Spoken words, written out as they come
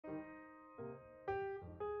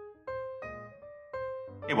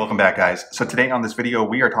Hey, welcome back guys. So today on this video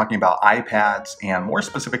we are talking about iPads, and more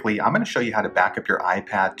specifically I'm going to show you how to back up your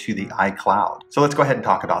iPad to the iCloud. So let's go ahead and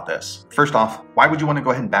talk about this. First off, why would you want to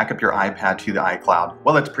go ahead and back up your iPad to the iCloud?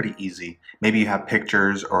 Well, it's pretty easy. Maybe you have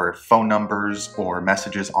pictures or phone numbers or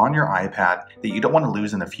messages on your iPad that you don't want to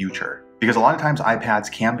lose in the future. Because a lot of times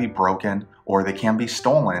iPads can be broken or they can be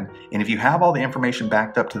stolen, and if you have all the information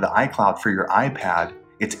backed up to the iCloud for your iPad,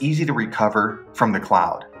 it's easy to recover from the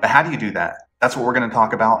cloud. But how do you do that? That's what we're going to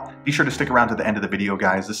talk about. Be sure to stick around to the end of the video,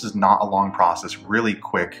 guys. This is not a long process, really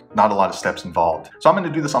quick, not a lot of steps involved. So I'm going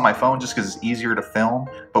to do this on my phone just because it's easier to film.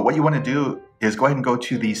 But what you want to do is go ahead and go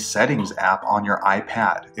to the Settings app on your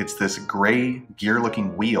iPad. It's this gray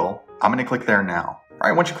gear-looking wheel. I'm going to click there now. All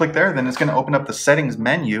right, once you click there, then it's going to open up the settings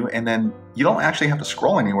menu, and then you don't actually have to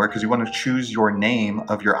scroll anywhere because you want to choose your name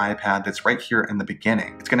of your iPad that's right here in the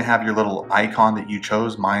beginning. It's going to have your little icon that you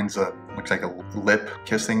chose. Mine's looks like a lip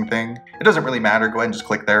kissing thing. It doesn't really matter. Go ahead and just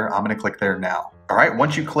click there. I'm going to click there now. All right,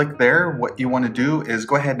 once you click there, what you want to do is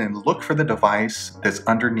go ahead and look for the device that's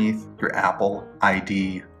underneath your Apple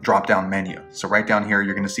ID drop-down menu. So right down here,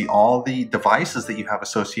 you're going to see all the devices that you have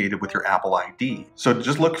associated with your Apple ID. So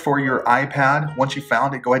just look for your iPad. Once you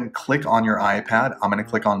found it, go ahead and click on your iPad. I'm going to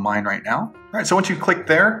click on mine right now. All right, so once you click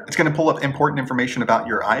there, it's going to pull up important information about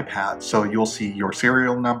your iPad. So you'll see your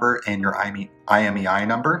serial number and your IMEI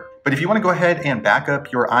number. But if you want to go ahead and back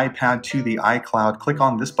up your iPad to the iCloud, click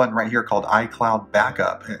on this button right here called iCloud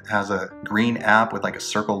Backup. It has a green app with like a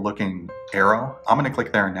circle looking arrow. I'm going to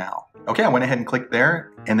click there now. Okay, I went ahead and clicked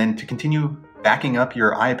there, and then to continue backing up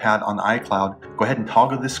your iPad on the iCloud, go ahead and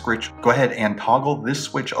toggle this switch. Go ahead and toggle this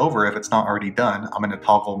switch over if it's not already done. I'm going to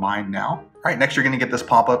toggle mine now. All right, next you're going to get this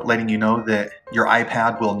pop-up letting you know that your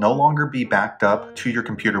iPad will no longer be backed up to your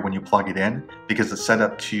computer when you plug it in because it's set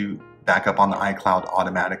up to back up on the iCloud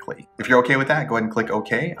automatically. If you're okay with that, go ahead and click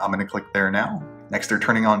OK. I'm going to click there now. Next, they're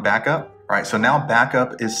turning on backup. All right, so now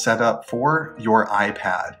backup is set up for your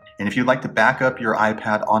iPad. And if you'd like to back up your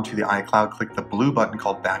iPad onto the iCloud, click the blue button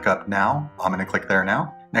called Backup Now. I'm going to click there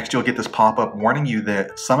now. Next, you'll get this pop-up warning you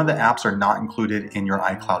that some of the apps are not included in your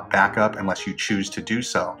iCloud backup unless you choose to do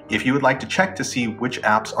so. If you would like to check to see which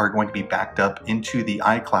apps are going to be backed up into the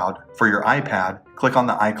iCloud for your iPad, click on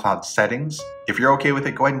the iCloud settings. If you're okay with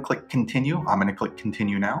it, go ahead and click Continue. I'm going to click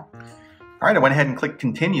Continue now. All right, I went ahead and clicked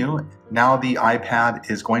Continue. Now the iPad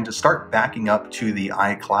is going to start backing up to the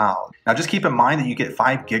iCloud. Now just keep in mind that you get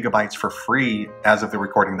 5 gigabytes for free as of the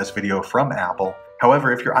recording of this video from Apple.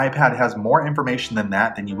 However, if your iPad has more information than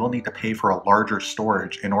that, then you will need to pay for a larger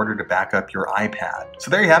storage in order to back up your iPad.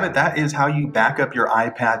 So there you have it. That is how you back up your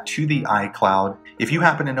iPad to the iCloud. If you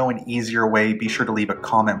happen to know an easier way, be sure to leave a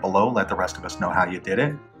comment below. Let the rest of us know how you did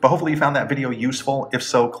it. But hopefully you found that video useful. If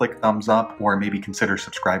so, click thumbs up or maybe consider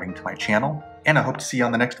subscribing to my channel. And I hope to see you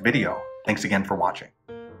on the next video. Thanks again for watching.